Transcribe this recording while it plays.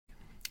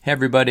Hey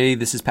everybody,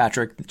 this is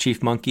Patrick, the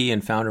Chief Monkey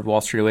and founder of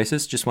Wall Street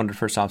Oasis. Just wanted to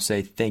first off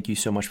say thank you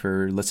so much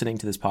for listening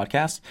to this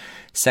podcast.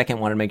 Second,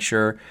 want to make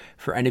sure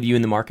for any of you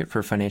in the market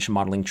for financial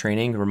modeling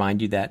training,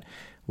 remind you that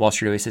Wall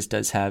Street Oasis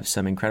does have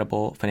some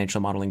incredible financial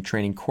modeling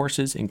training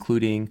courses,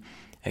 including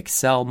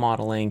Excel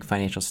modeling,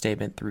 financial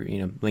statement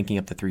through, linking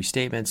up the three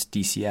statements,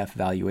 DCF,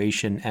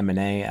 valuation,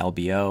 M&A,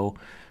 LBO,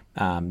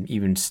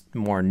 even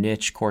more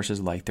niche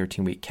courses like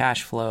 13-week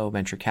cash flow,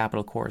 venture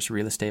capital course,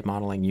 real estate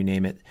modeling, you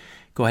name it.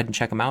 Go ahead and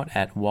check them out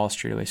at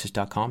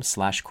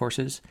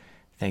wallstreetoasis.com/courses.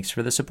 Thanks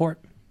for the support.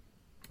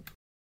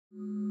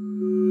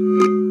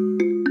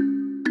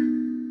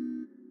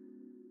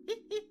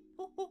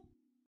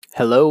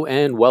 Hello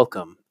and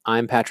welcome.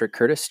 I'm Patrick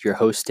Curtis, your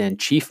host and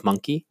Chief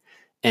Monkey,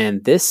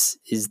 and this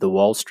is the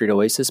Wall Street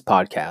Oasis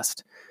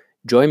podcast.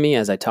 Join me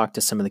as I talk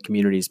to some of the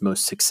community's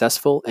most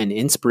successful and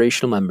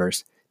inspirational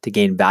members to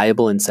gain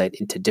valuable insight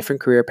into different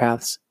career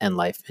paths and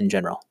life in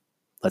general.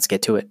 Let's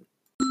get to it.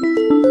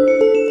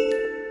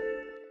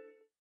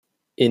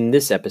 In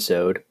this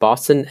episode,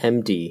 Boston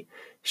MD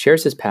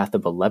shares his path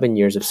of 11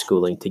 years of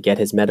schooling to get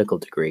his medical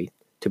degree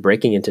to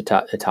breaking into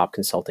a top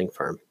consulting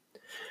firm.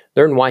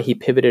 Learn why he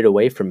pivoted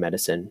away from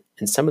medicine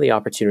and some of the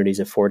opportunities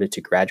afforded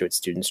to graduate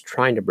students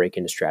trying to break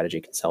into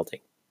strategy consulting.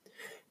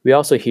 We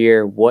also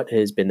hear what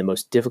has been the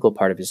most difficult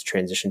part of his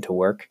transition to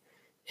work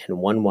and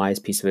one wise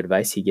piece of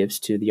advice he gives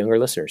to the younger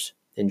listeners.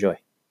 Enjoy.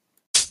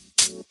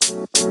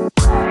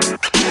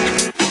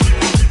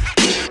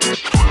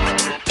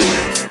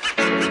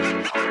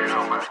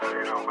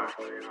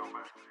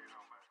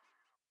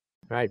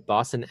 All right,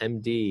 Boston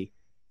MD,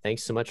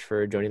 thanks so much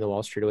for joining the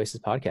Wall Street Oasis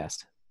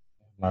podcast.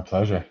 My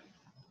pleasure.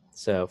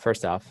 So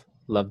first off,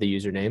 love the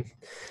username.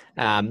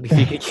 If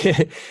you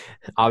could,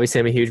 obviously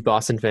I'm a huge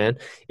Boston fan.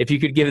 If you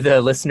could give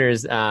the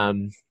listeners a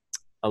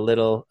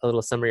little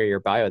summary of your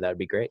bio, that would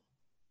be great.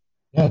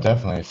 Yeah,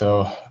 definitely.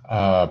 So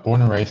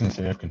born and raised in the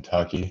state of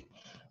Kentucky,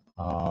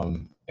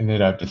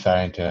 ended up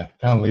deciding to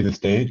kind of leave the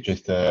state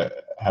just to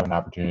have an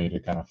opportunity to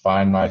kind of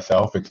find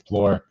myself,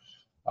 explore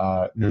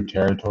new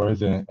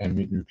territories and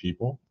meet new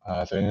people.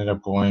 So I ended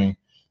up going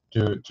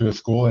to a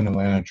school in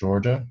Atlanta,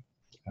 Georgia.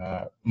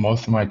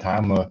 Most of my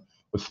time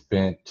was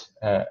spent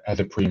as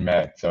a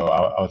pre-med. So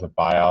I was a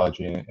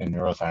biology and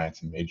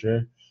neuroscience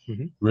major,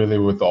 really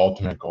with the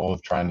ultimate goal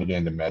of trying to get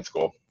into med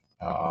school.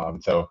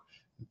 So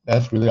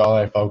that's really all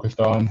I focused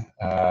on.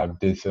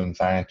 Did some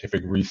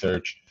scientific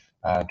research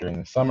during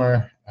the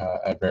summer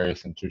at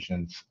various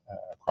institutions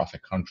across the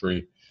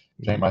country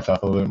to make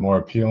myself a little bit more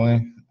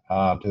appealing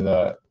to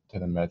the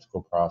med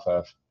school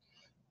process.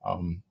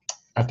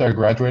 After I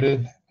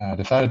graduated, I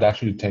decided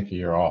actually to take a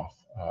year off.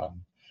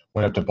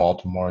 Went up to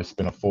Baltimore,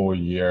 spent a full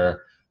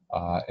year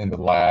in the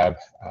lab,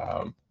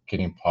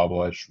 getting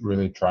published,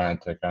 really trying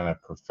to kind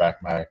of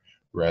perfect my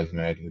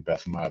resume to the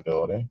best of my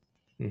ability.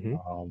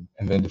 And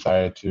then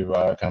decided to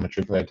kind of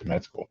matriculate to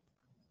med school.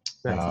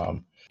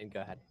 Nice. And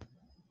go ahead.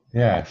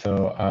 Yeah,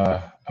 so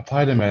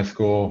applied to med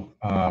school,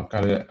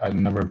 got a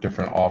number of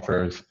different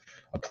offers,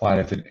 applied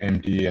as an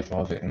MD as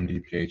well as an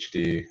MD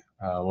PhD.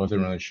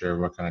 Wasn't really sure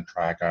what kind of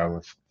track I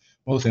was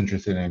most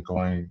interested in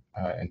going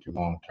into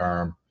long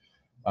term.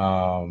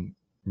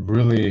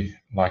 Really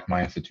liked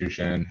my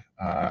institution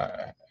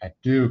at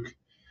Duke.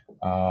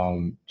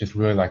 Just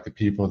really liked the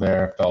people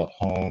there, felt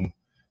home.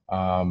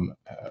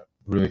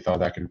 Really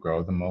thought I could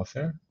grow the most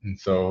there. And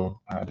so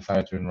I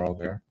decided to enroll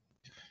there.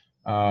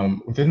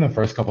 Within the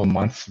first couple of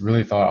months,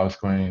 really thought I was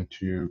going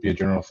to be a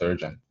general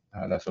surgeon.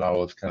 That's what I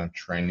was kind of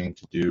training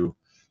to do.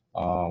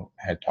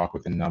 Had talked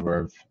with a number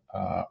of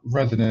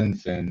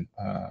residents and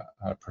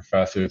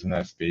professors in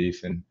that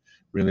space and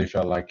really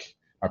felt like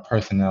my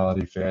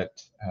personality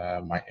fit,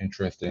 my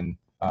interest in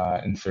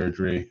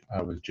surgery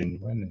was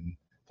genuine and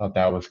thought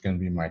that was going to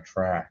be my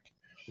track.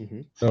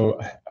 So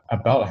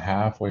about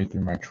halfway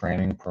through my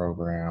training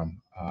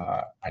program,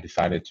 I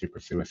decided to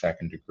pursue a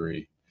second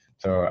degree.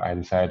 So I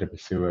decided to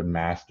pursue a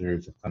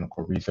master's of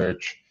clinical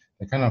research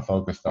that kind of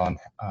focused on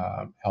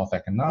health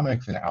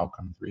economics and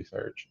outcomes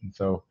research. And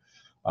so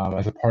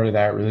as a part of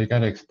that, really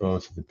got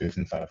exposed to the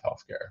business side of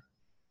healthcare.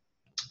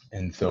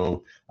 And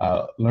so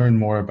learn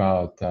more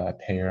about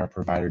payer and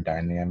provider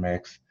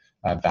dynamics,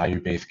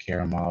 value-based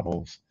care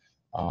models,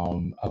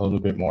 a little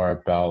bit more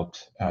about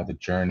the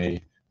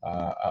journey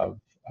of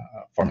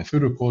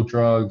pharmaceutical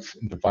drugs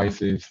and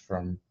devices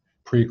from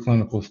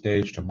preclinical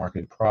stage to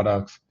market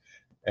products,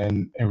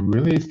 and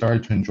really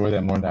started to enjoy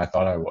that more than I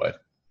thought I would.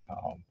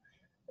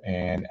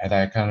 And as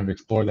I kind of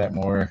explored that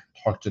more,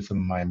 talked to some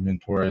of my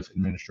mentors,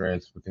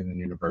 administrators within the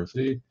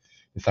university,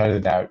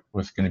 decided that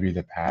was going to be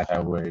the path I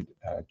would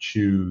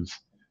choose,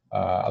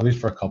 at least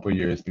for a couple of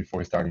years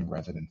before starting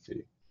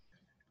residency.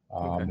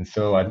 And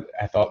so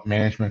I thought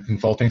management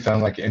consulting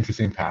sounded like an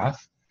interesting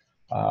path.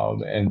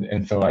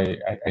 And so I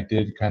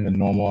did kind of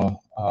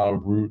normal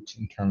route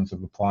in terms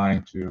of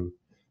applying to,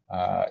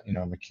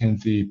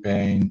 McKinsey,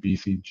 Bain,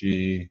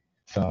 BCG,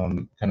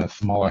 some kind of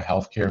smaller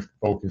healthcare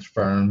focused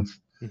firms,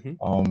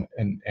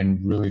 and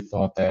really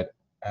thought that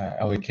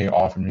LEK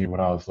offered me what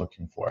I was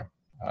looking for.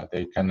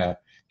 They kind of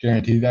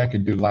guaranteed that I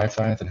could do life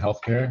science and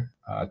healthcare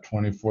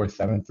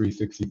 24/7,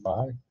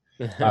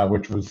 365,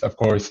 which was, of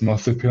course,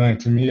 most appealing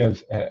to me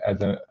as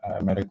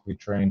a medically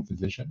trained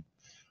physician.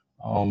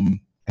 And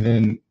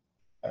then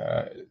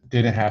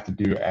didn't have to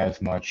do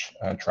as much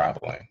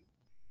traveling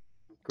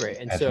Great.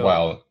 And as so,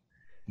 well.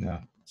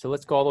 Yeah. so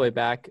let's go all the way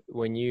back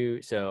I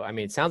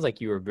mean, it sounds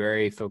like you were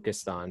very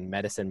focused on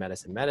medicine,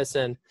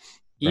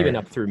 even Right.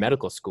 up through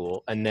medical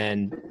school. And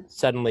then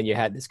suddenly you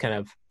had this kind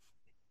of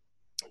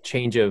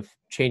change of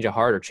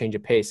heart or change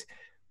of pace.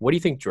 What do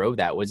you think drove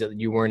that? Was it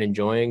you weren't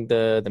enjoying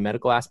the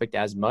medical aspect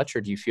as much,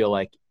 or do you feel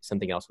like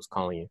something else was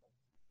calling you?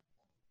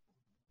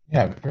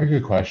 Yeah, very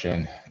good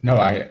question. No,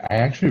 I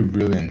actually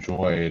really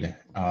enjoyed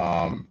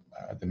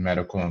the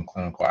medical and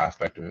clinical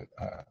aspect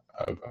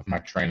of my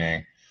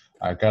training.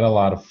 I got a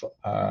lot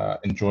of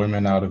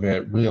enjoyment out of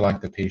it, really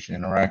liked the patient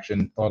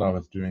interaction, thought I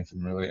was doing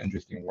some really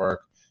interesting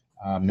work,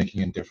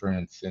 making a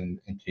difference in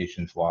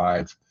patients'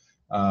 lives.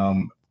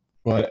 Um,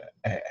 but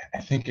I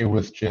think it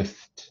was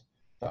just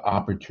the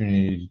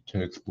opportunity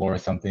to explore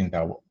something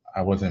that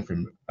I wasn't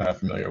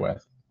familiar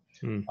with.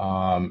 Hmm.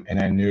 And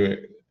I knew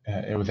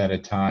it was at a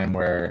time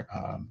where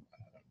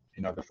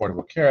the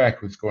Affordable Care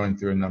Act was going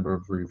through a number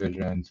of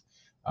revisions.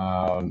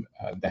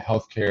 The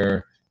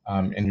healthcare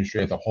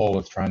industry as a whole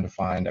was trying to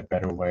find a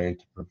better way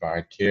to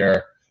provide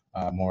care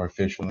more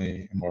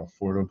efficiently and more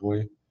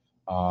affordably.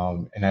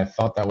 And I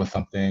thought that was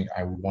something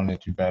I wanted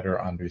to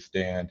better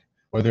understand.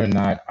 Whether or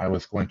not I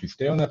was going to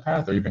stay on that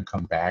path or even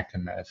come back to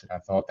medicine, I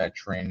thought that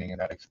training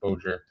and that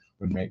exposure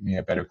would make me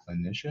a better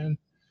clinician,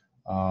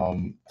 So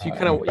you kind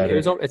and a of, better.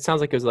 it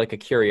sounds like it was like a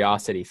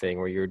curiosity thing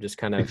where you're just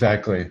kind of,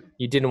 Exactly.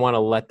 you didn't want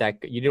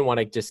to you didn't want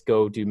to just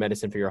go do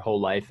medicine for your whole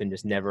life and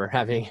just never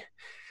having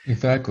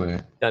Exactly.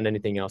 done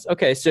anything else.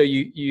 Okay. So That's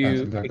you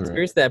exactly right.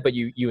 experienced that, but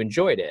you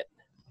enjoyed it,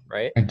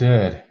 right? I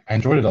did. I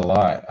enjoyed it a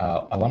lot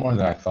more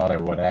than I thought I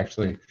would.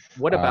 Actually,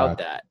 What uh, about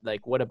that?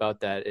 Like, what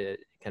about that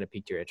kind of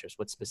piqued your interest?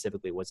 What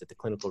specifically, was it the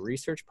clinical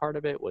research part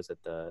of it? Was it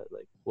the,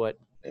 like, what?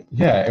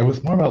 yeah, it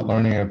was more about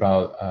learning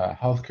about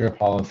healthcare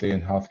policy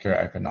and healthcare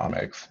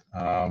economics,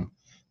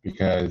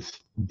 because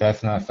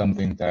that's not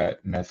something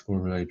that med school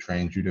really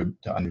trains you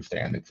to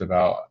understand. It's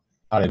about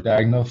how to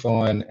diagnose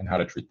someone and how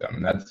to treat them,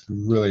 and that's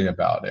really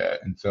about it.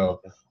 And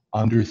so,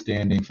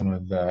 understanding some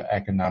of the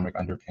economic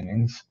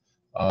underpinnings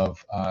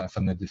of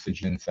some of the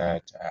decisions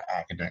that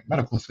academic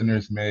medical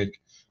centers make,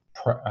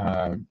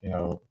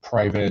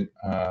 private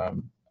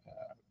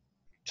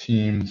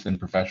teams and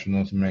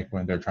professionals make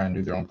when they're trying to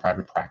do their own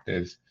private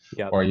practice,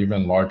 Yeah. or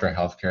even larger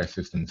healthcare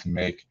systems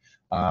make.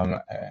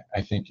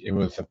 I think it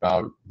was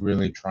about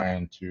really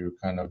trying to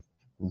kind of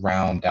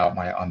round out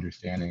my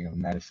understanding of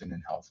medicine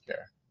and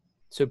healthcare.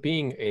 So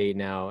being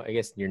I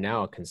guess you're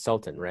now a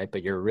consultant, right?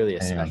 But you're really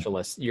a I am.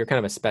 specialist. You're kind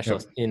of a Yep.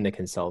 specialist in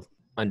the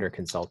under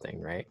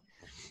consulting, right?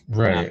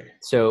 Right.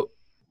 So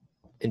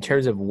in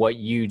terms of what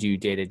you do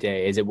day to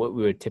day, is it what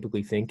we would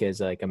typically think as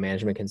like a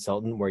management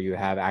consultant where you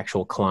have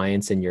actual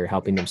clients and you're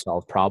helping them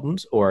solve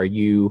problems? Or are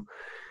you,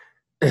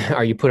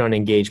 are you put on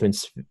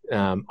engagements?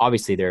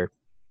 Obviously they're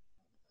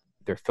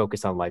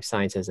focused on life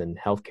sciences and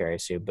healthcare, I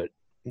assume, but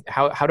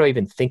how do I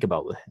even think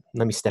about,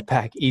 let me step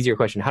back, easier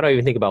question. How do I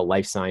even think about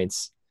life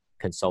science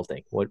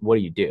consulting? What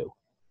do you do?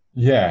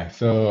 Yeah.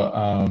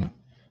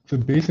 So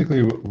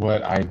basically,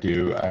 what I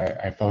do,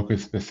 I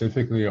focus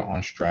specifically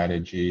on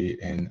strategy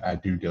in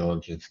due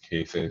diligence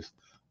cases.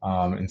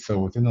 And so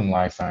within the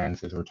life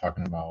sciences, we're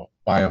talking about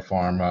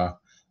biopharma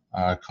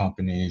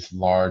companies,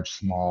 large,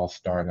 small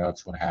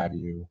startups, what have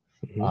you.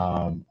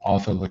 Hmm.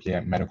 Also looking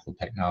at medical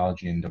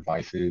technology and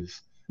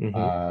devices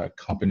Hmm.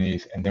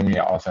 companies. And then we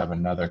also have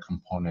another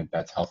component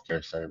that's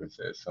healthcare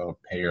services, so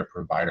payer,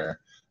 provider,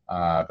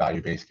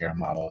 value-based care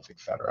models, et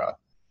cetera.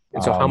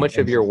 And so how much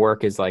of And your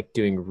work is like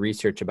doing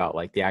research about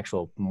like the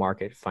actual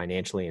market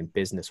financially and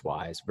business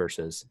wise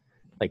versus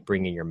like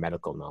bringing your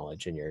medical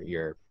knowledge and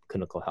your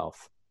clinical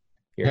health,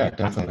 Yeah, your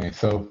pathway? definitely.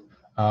 So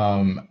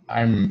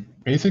I'm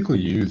basically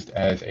used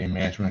as a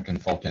management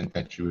consultant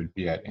that you would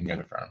be at any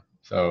other firm.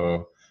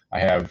 So I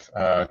have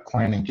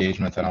client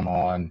engagements that I'm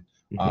on,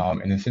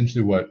 Hmm. and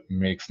essentially what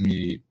makes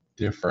me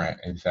different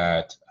is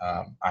that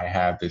I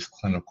have this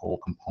clinical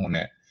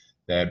component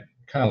that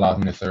kind of allows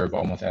me to serve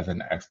almost as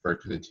an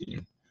expert to the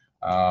team.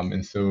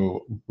 And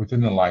so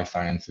within the life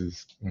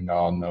sciences, we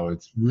all know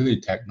it's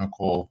really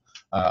technical,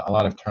 a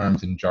lot of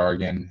terms and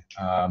jargon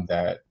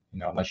that,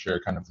 unless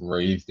you're kind of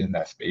raised in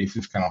that space,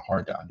 it's kind of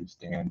hard to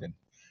understand, and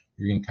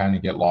you can kind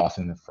of get lost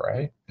in the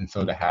fray. And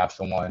so to have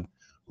someone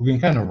who can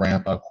kind of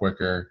ramp up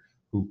quicker,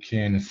 who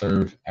can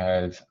serve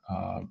as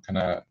kind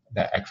of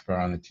that expert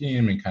on the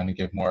team and kind of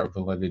give more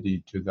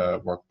validity to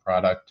the work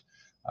product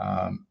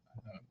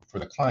for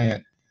the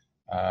client,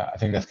 I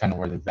think that's kind of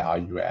where the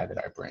value add that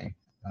I bring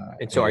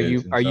And so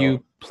is. And are so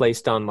you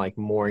placed on like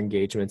more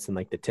engagements than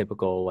like the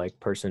typical like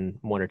person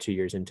 1 or 2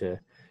 years into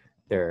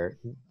their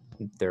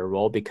their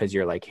role because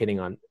you're like hitting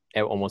on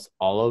almost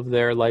all of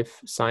their life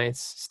science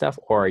stuff,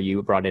 or are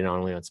you brought in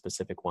only on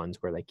specific ones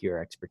where like your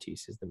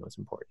expertise is the most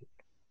important?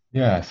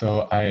 Yeah,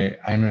 so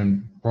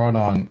I'm brought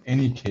on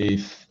any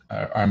case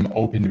I'm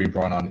open to be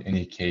brought on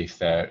any case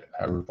that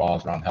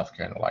revolves around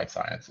healthcare and life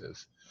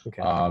sciences.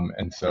 Okay.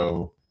 And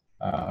so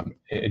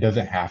it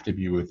doesn't have to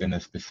be within a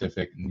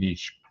specific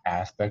niche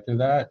aspect of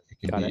that. It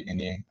could Got it. be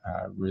any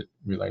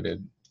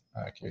related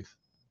case.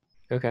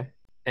 Okay.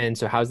 And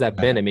so how's that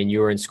Yeah, been? I mean, you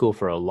were in school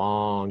for a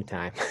long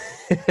time.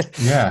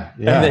 yeah,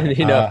 And then,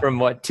 yeah, from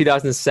what,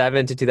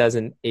 2007 to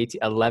 2018,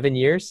 11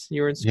 years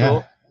you were in yeah,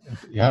 school?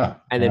 yeah,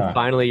 And then yeah.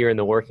 finally you're in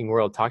the working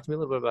world. Talk to me a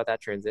little bit about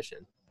that transition.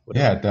 What it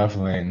was. Yeah,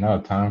 definitely.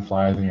 No, time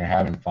flies when you're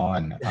having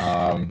fun.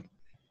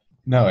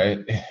 No,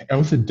 it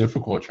was a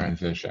difficult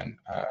transition.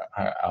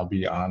 I'll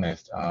be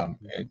honest.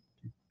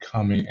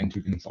 Coming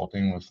into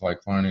consulting was like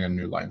learning a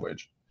new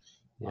language.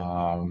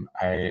 Yeah.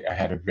 I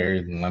had a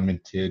very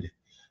limited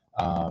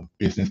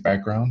business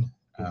background.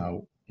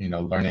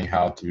 Mhm. Learning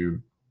how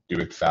to do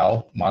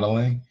Excel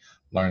modeling,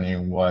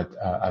 learning what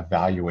a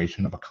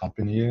valuation of a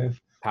company is,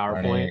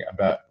 PowerPoint. learning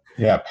about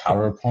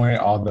PowerPoint,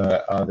 all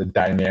the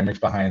dynamics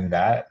behind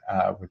that,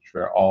 which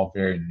were all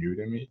very new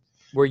to me.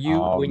 Were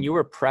you Um, when you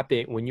were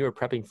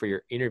prepping for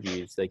your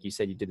interviews, like you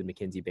said you did the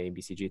McKinsey Bain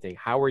BCG thing,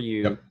 how were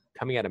you yep,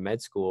 coming out of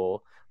med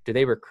school? Do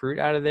they recruit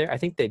out of there? I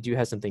think they do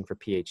have something for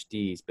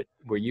PhDs, but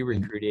were you they,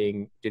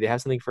 recruiting, do they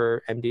have something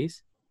for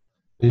MDs?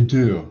 they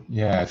do,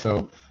 yeah.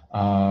 So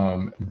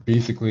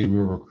basically, we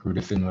were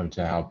recruited similar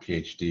to how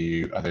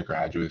PhD other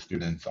graduate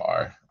students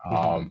are.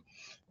 Hmm.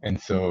 And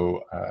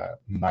so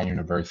my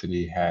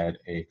university had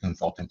a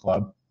consulting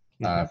club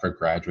Hmm. for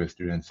graduate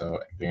students, so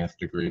advanced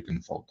degree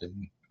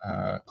consulting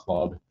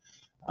club.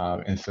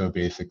 And so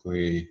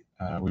basically,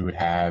 we would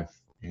have,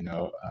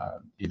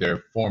 either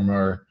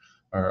former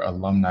or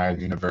alumni of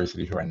the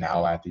university who are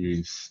now at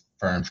these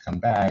firms come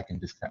back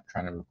and just kind of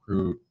trying to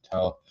recruit,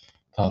 tell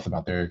us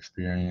about their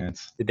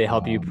experience. Did they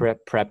help you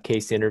prep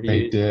case They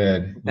interviews?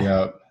 did,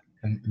 yep,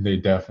 and they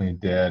definitely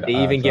did. They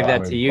even So give I that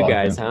to would you bug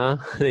guys, them.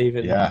 huh? They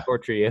even Yeah,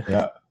 torture you.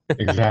 yeah,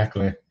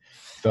 exactly.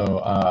 So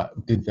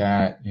did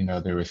that.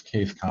 There was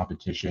case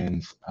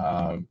competitions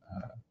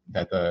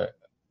that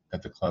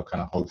the club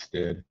kind of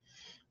hosted.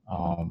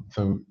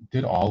 So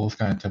did all those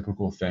kind of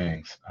typical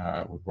things.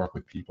 Would work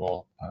with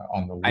people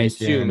on the I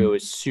assume it weekend.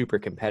 was super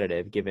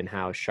competitive given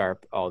how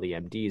sharp all the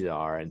MDs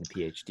are and the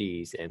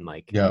PhDs, and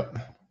like Yep.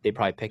 they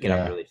probably pick it up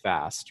Yeah. really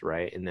fast,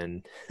 right? And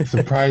then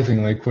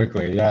Surprisingly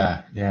quickly.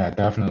 Yeah. Yeah.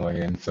 Definitely.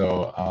 And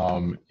so,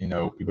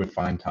 we would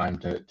find time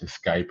to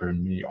Skype or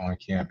meet on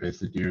campus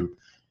to do,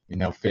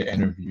 fit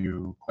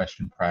interview,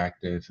 question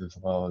practice, as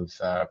well as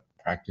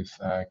practice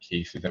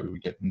cases that we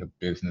would get from the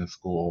business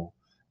school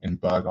and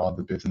bug all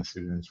the business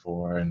students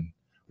for. And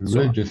we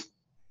really so just,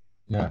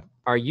 yeah.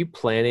 are you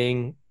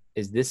planning,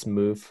 is this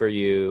move for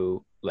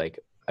you like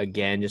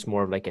again just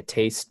more of like a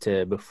taste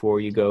to before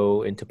you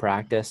go into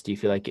practice? Do you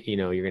feel like you're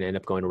going to end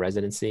up going to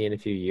residency in a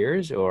few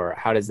years, or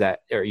how does that,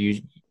 or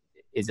you,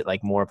 is it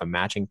like more of a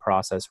matching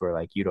process where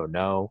like you don't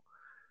know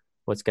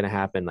what's going to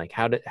happen? Like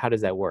how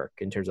does that work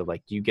in terms of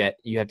like you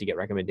have to get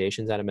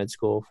recommendations out of med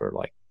school for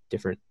like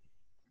different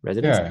Yeah.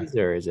 residencies,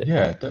 or is it?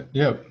 Yeah.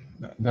 Yep.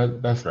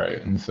 That's right.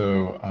 And so,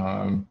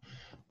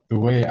 the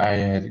way I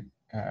had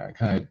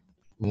kind of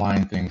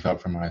lined things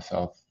up for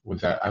myself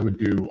was that I would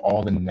do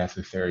all the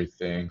necessary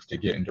things to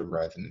get into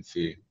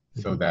residency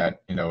so Mhm.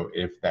 that,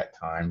 if that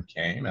time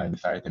came and I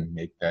decided to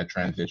make that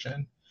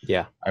transition,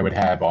 Yeah. I would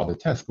have all the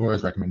test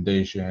scores,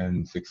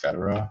 recommendations,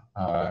 etc.,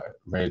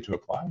 ready to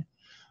apply.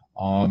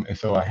 And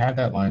so I had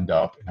that lined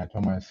up, and I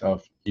told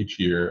myself each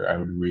year I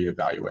would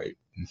reevaluate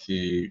and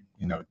see,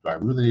 do I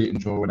really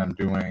enjoy what I'm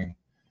doing?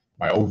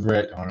 Am I over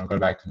it? I want to go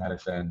back to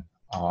medicine.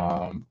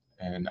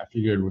 And I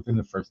figured within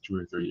the first 2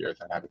 or 3 years,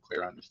 I'd have a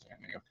clear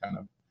understanding of kind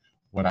of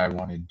what I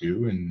want to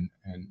do and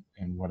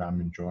what I'm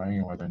enjoying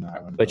and whether or not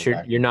I want to But go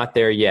back you're into not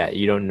there yet.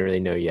 You don't really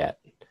know yet.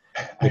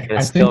 You're kind of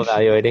I still think,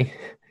 evaluating.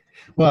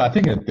 well, I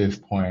think at this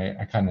point,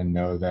 I kind of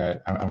know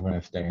that I'm going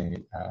to stay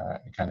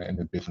kind of in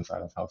the business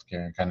side of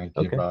healthcare and kind of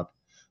give Okay. up,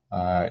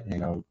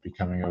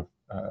 becoming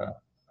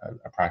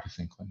a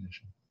practicing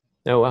clinician.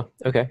 Oh, wow.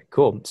 Okay,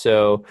 cool.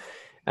 So,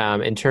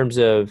 in terms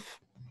of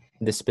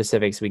the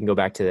specifics, we can go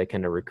back to the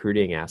kind of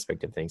recruiting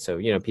aspect of things. So,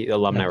 Yeah,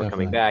 alumni were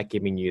coming definitely. back,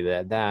 giving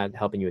you that,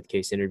 helping you with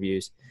case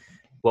interviews.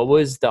 What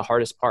was the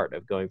hardest part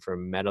of going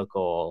from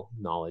medical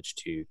knowledge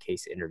to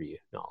case interview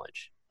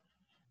knowledge?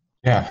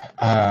 Yeah,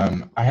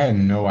 I had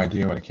no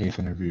idea what a case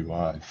interview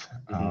was.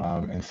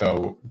 Hmm. And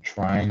so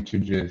trying to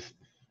just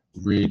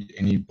read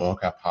any book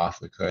I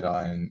possibly could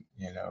on,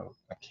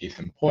 a case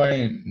in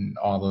point and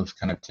all those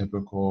kind of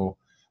typical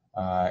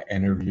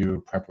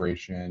interview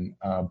preparation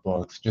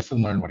books just to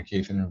learn what a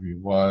case interview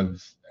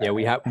was. Yeah,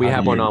 we How do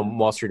have one you, on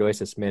Wall Street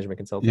Oasis Management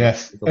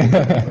yes. Consulting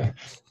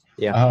Specialist.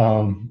 Yeah.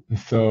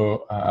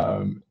 So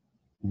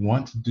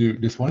wanted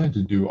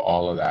to do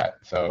all of that.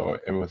 So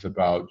it was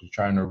about just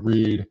trying to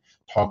read,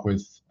 talk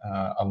with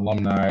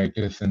alumni,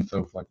 get a sense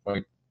of like what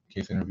a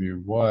case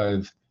interview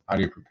was, how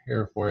do you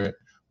prepare for it,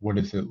 what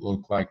does it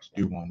look like to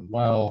do one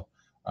well,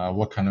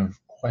 what kind of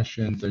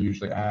questions are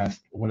usually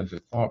asked, what is the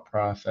thought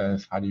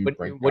process, how do you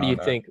break What do you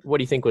down a think? What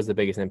do you think was the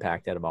biggest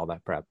impact out of all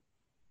that prep?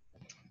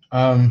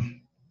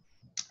 um,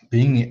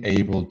 being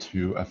able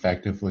to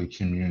effectively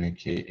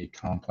communicate a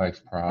complex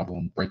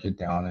problem, break it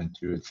down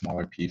into its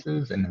smaller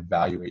pieces, and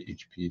evaluate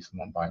each piece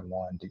one by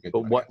one to get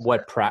But to an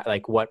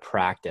answer. what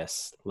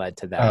practice led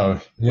to that? Oh,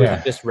 Was it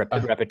yeah. just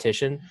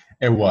repetition,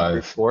 It brute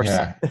was. force?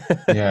 Yeah.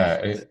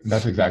 Yeah,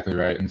 that's exactly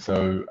right. And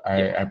so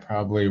Yeah. I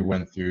probably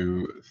went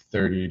through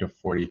 30 to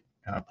 40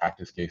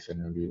 practice case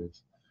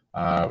interviews,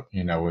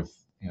 with,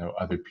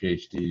 other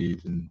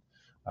PhDs and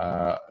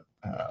uh,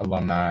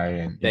 alumni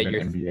and Bet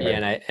even your yeah,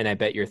 MBA. and I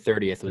bet your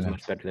 30th was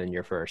much Students. better than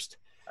your first.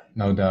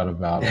 No doubt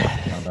about it.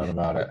 No doubt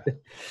about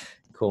it.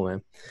 Cool,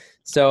 man.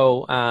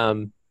 So,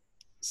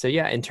 so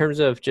yeah, in terms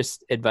of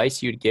just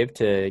advice you'd give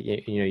to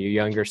your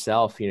younger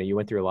self, you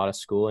went through a lot of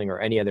schooling,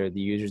 or any other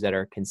the users that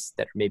are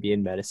maybe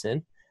in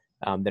medicine,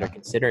 that are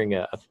considering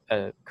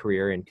a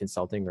career in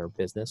consulting or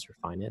business or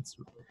finance.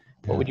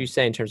 What would Yeah. you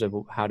say in terms of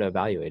how to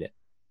evaluate it?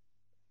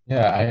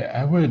 Yeah,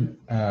 I would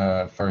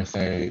first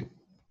say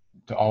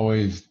to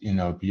always,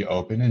 be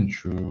open and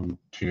true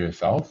to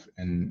yourself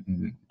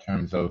in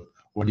terms of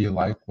what do you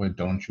like, what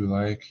don't you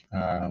like,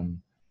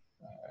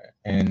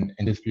 and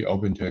just be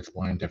open to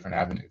exploring different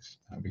avenues.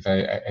 Because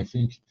I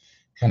think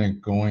kind of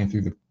going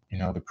through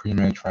the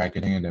pre-med track,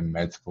 getting into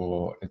med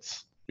school,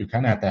 you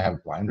kind of have to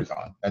have blinders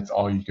on. That's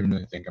all you can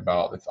really think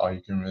about. That's all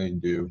you can really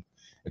do.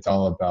 It's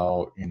all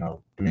about,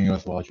 doing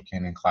as well as you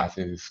can in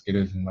classes, get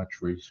as much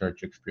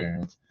research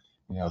experience,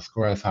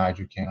 score as high as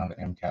you can on the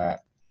MCAT,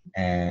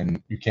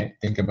 and you can't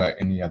think about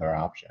any other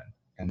option.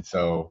 And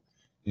so,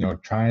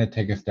 trying to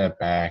take a step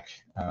back,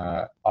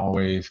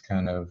 always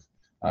kind of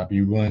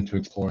be willing to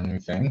explore new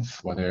things,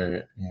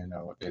 whether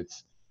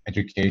it's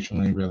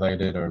educationally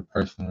related or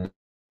personally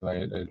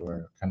related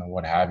or kind of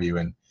what have you,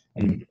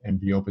 and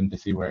be open to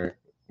see where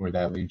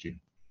that leads you.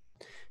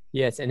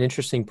 Yeah, it's an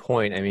interesting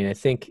point. I mean, I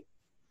think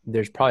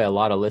there's probably a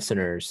lot of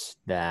listeners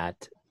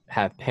that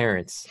have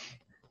parents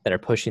that are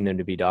pushing them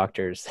to be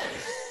doctors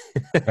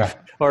Yeah,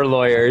 or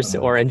lawyers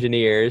definitely. or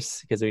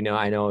engineers, because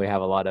I know we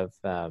have a lot of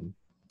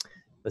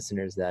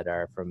listeners that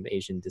are from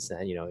Asian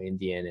descent,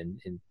 Indian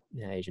and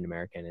Asian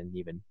American, and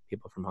even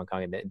people from Hong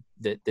Kong. And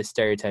the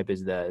stereotype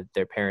is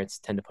their parents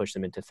tend to push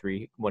them into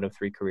one of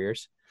three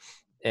careers.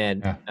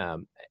 And, Yeah,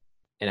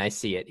 and I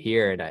see it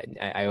here. And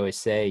I always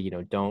say,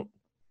 don't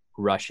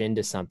rush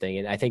into something.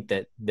 And I think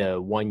that the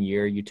 1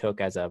 year you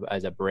took as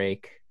a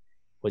break,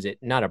 was it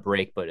not a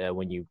break, but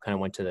when you kind of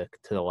went to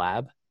the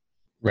lab,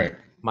 right.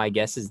 my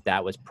guess is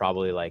that was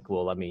probably like,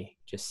 well, let me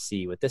just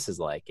see what this is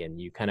like. And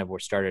you kind of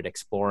started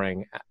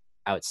exploring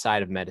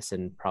outside of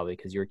medicine, probably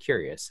because you're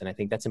curious. And I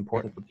think that's Yeah,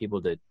 important for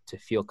people to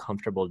feel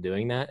comfortable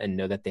doing that and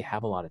know that they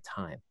have a lot of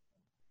time.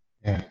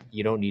 yeah.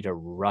 You don't need to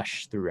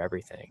rush through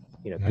everything.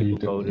 No, you People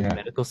do. go to Yeah.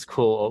 medical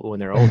school when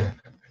they're older.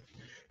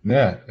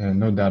 Yeah,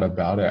 no doubt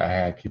about it. I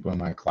had people in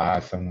my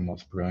class, some of the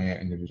most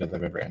brilliant individuals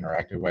I've ever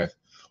interacted with.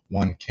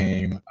 One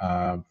came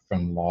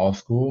from law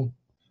school,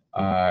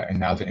 and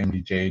now is an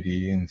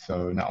MD/JD, and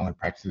so not only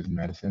practices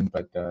medicine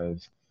but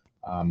does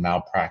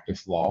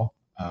malpractice law,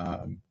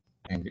 and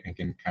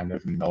can kind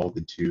of meld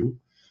the two.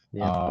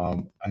 Yeah.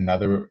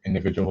 Another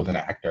individual was an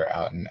actor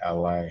out in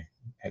LA,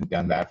 had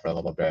done that for a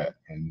little bit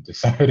and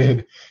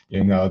decided,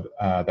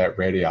 that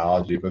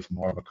radiology was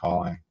more of a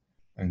calling.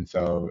 And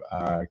so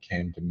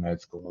came to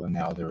med school and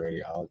now is a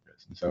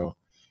radiologist. And so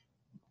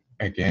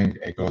again,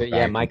 it goes But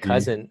yeah, back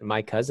to be,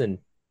 my cousin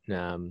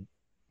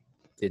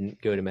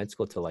didn't go to med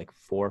school till like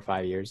 4 or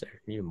 5 years or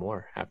even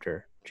more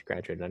after she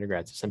graduated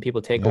undergrad. So some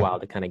people take a yeah, while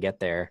to kind of get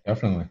there.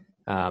 definitely.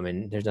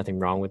 And there's nothing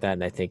wrong with that.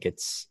 And I think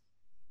it's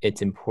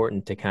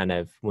important to kind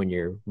of, when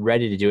you're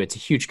ready to do it, it's a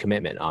huge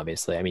commitment,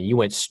 obviously. I mean, you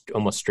went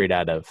almost straight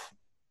out of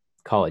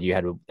college. You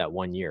had that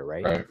 1 year,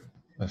 right? Right.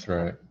 That's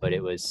right. But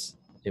it was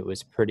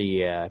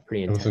pretty It was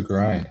intense. a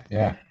grind.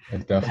 Yeah,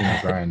 it's definitely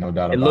a grind, no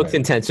doubt It about looks it.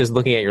 intense just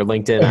looking at your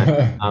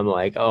LinkedIn. I'm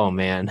like, oh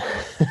man.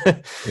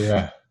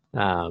 Yeah.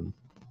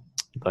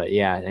 But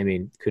yeah, I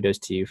mean, kudos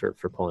to you for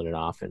pulling it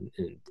off and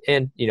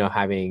having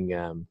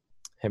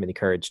the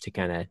courage to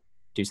kind of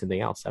do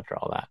something else after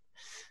all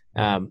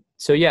that.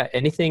 So yeah,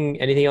 anything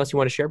else you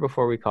want to share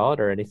before we call it,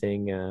 or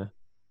anything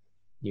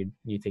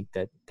you think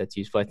that's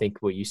useful? I think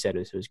what you said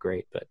was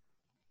great, but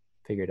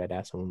figured I'd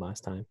ask someone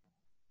last time.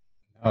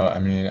 Oh, I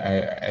mean,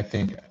 I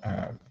think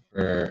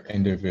for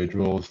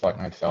individuals like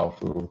myself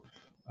who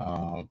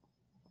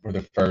were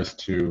the first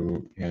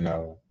to,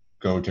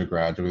 go to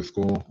graduate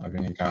school of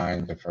any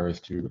kind, the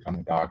first to become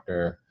a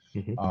doctor,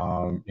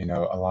 Mm-hmm.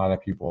 a lot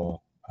of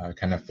people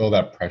kind of feel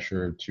that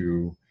pressure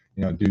to,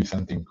 do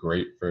something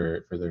great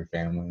for their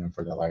family and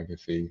for their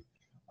legacy.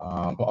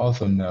 But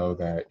also know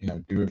that,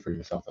 do it for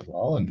yourself as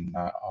well, and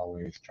not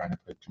always trying to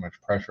put too much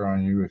pressure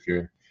on you if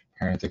your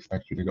parents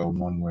expect you to go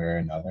one way or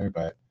another,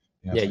 but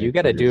Yeah, say you it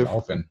got for to do it.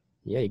 yourself. And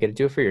Yeah, you got to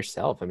do it for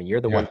yourself. I mean,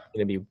 you're the one yeah, that's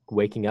going to be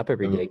waking up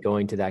every day, so-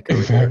 going to that career,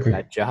 exactly.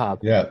 that job.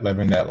 Yeah,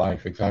 living that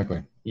life.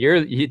 Exactly.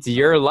 It's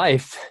your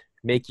life.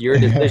 Make your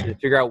decision.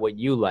 Figure out what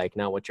you like,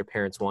 not what your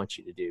parents want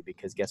you to do.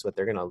 Because guess what?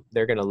 They're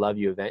gonna love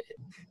you.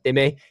 They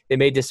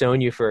may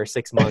disown you for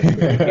 6 months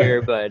or a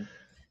year, but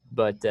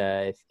But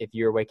if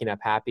you're waking up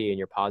happy and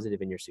you're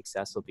positive and you're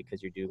successful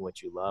because you're doing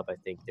what you love, I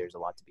think there's a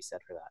lot to be said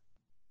for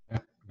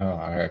that. Yeah, no,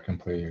 I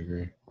completely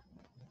agree.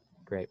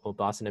 Great. Well,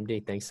 Boston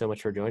MD, thanks so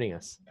much for joining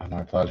us.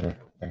 My pleasure.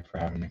 Thanks for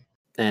having me.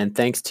 And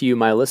thanks to you,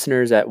 my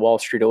listeners at Wall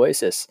Street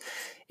Oasis.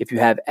 If you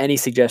have any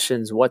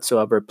suggestions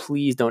whatsoever,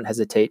 please don't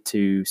hesitate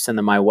to send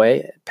them my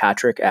way,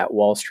 Patrick at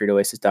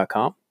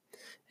wallstreetoasis.com.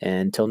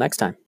 Until next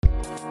time.